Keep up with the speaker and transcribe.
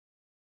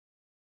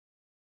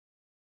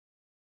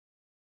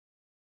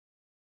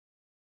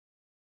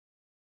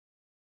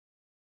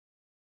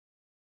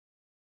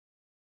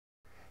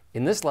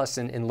In this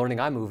lesson, in learning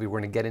iMovie, we're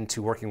going to get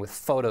into working with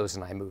photos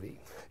in iMovie.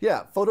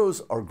 Yeah,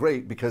 photos are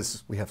great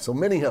because we have so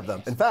many of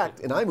them. In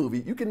fact, in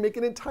iMovie, you can make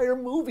an entire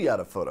movie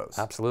out of photos.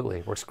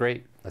 Absolutely. Works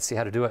great. Let's see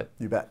how to do it.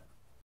 You bet.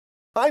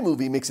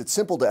 iMovie makes it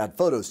simple to add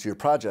photos to your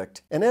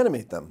project and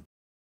animate them.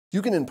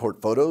 You can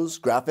import photos,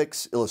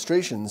 graphics,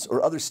 illustrations,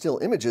 or other still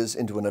images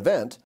into an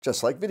event,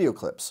 just like video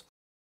clips.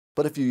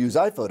 But if you use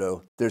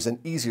iPhoto, there's an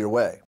easier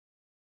way.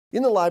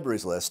 In the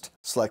Libraries list,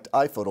 select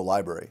iPhoto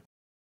Library.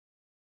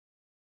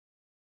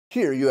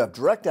 Here you have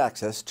direct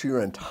access to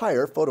your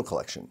entire photo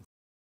collection.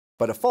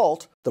 By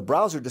default, the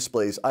browser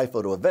displays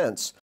iPhoto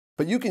events,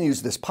 but you can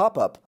use this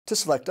pop-up to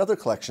select other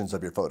collections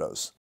of your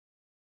photos.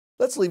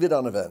 Let's leave it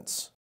on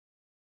Events.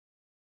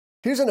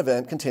 Here's an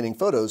event containing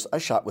photos I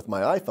shot with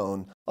my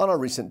iPhone on our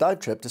recent dive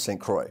trip to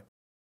St. Croix.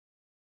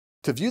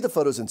 To view the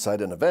photos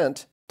inside an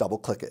event,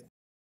 double-click it.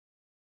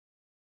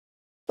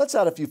 Let's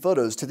add a few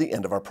photos to the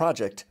end of our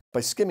project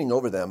by skimming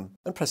over them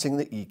and pressing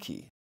the E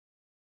key.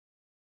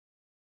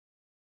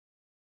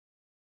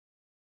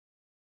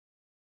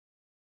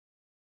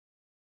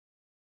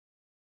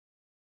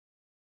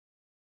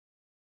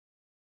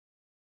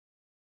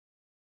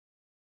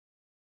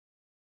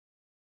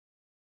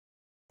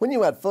 When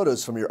you add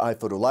photos from your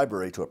iPhoto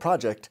library to a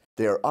project,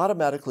 they are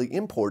automatically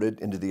imported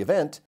into the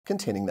event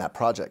containing that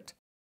project.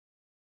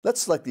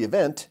 Let's select the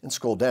event and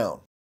scroll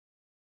down.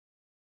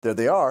 There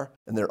they are,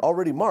 and they're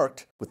already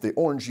marked with the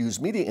orange Use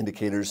Media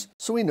indicators,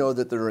 so we know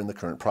that they're in the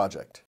current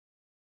project.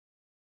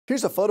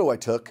 Here's a photo I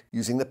took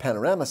using the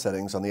panorama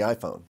settings on the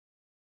iPhone.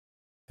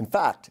 In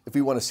fact, if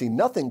we want to see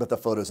nothing but the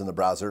photos in the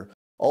browser,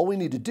 all we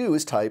need to do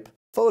is type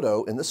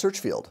 "photo" in the search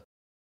field.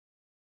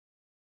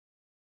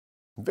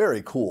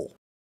 Very cool.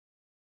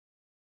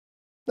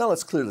 Now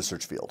let's clear the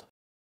search field.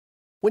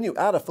 When you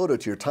add a photo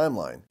to your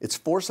timeline, it's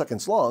 4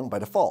 seconds long by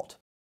default.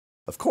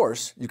 Of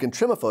course, you can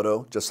trim a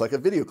photo just like a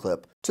video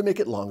clip to make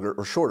it longer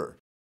or shorter,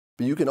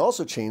 but you can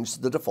also change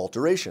the default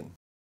duration.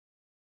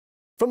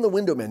 From the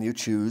window menu,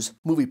 choose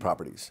Movie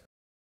Properties.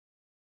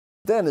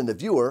 Then in the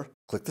viewer,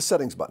 click the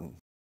Settings button.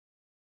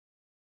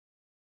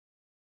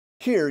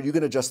 Here you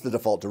can adjust the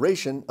default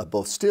duration of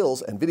both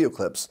stills and video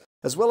clips,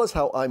 as well as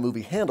how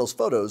iMovie handles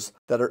photos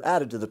that are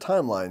added to the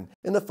timeline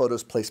in the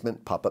Photos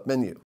Placement pop-up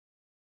menu.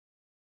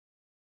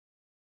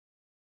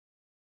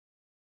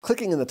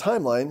 Clicking in the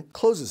timeline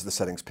closes the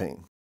settings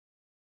pane.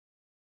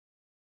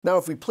 Now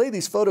if we play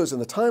these photos in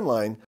the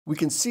timeline, we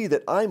can see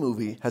that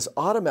iMovie has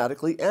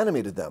automatically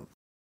animated them.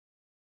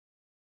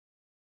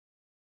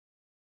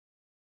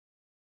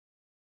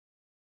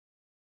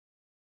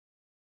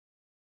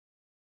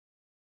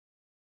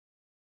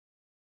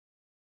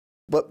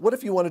 But what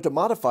if you wanted to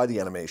modify the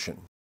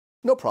animation?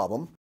 No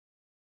problem.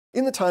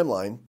 In the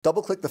timeline,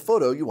 double-click the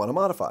photo you want to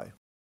modify.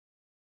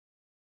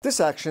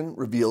 This action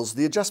reveals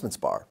the Adjustments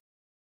bar.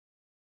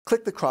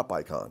 Click the crop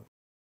icon.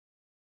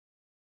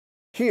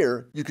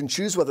 Here, you can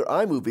choose whether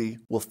iMovie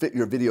will fit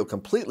your video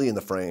completely in the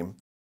frame,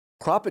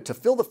 crop it to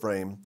fill the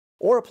frame,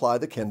 or apply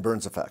the Ken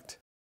Burns effect.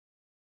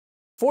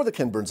 For the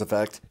Ken Burns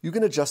effect, you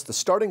can adjust the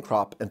starting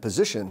crop and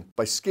position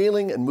by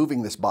scaling and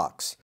moving this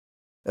box,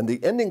 and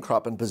the ending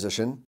crop and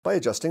position by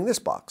adjusting this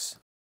box.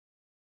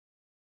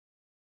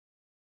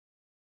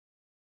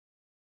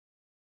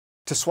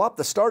 To swap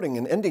the starting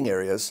and ending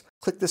areas,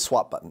 click this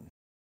Swap button.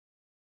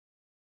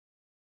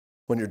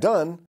 When you're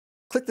done,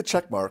 click the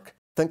check mark,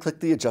 then click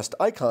the Adjust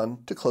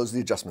icon to close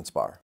the Adjustments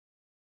bar.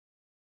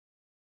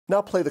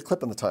 Now play the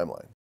clip on the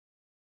timeline.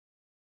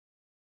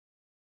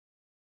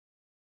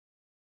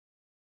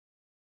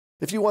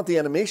 If you want the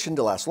animation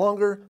to last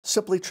longer,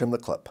 simply trim the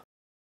clip.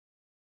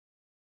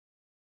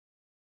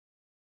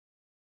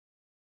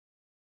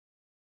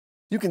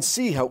 You can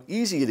see how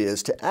easy it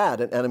is to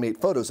add and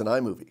animate photos in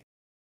iMovie.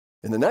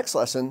 In the next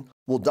lesson,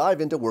 we'll dive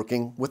into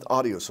working with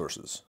audio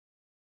sources.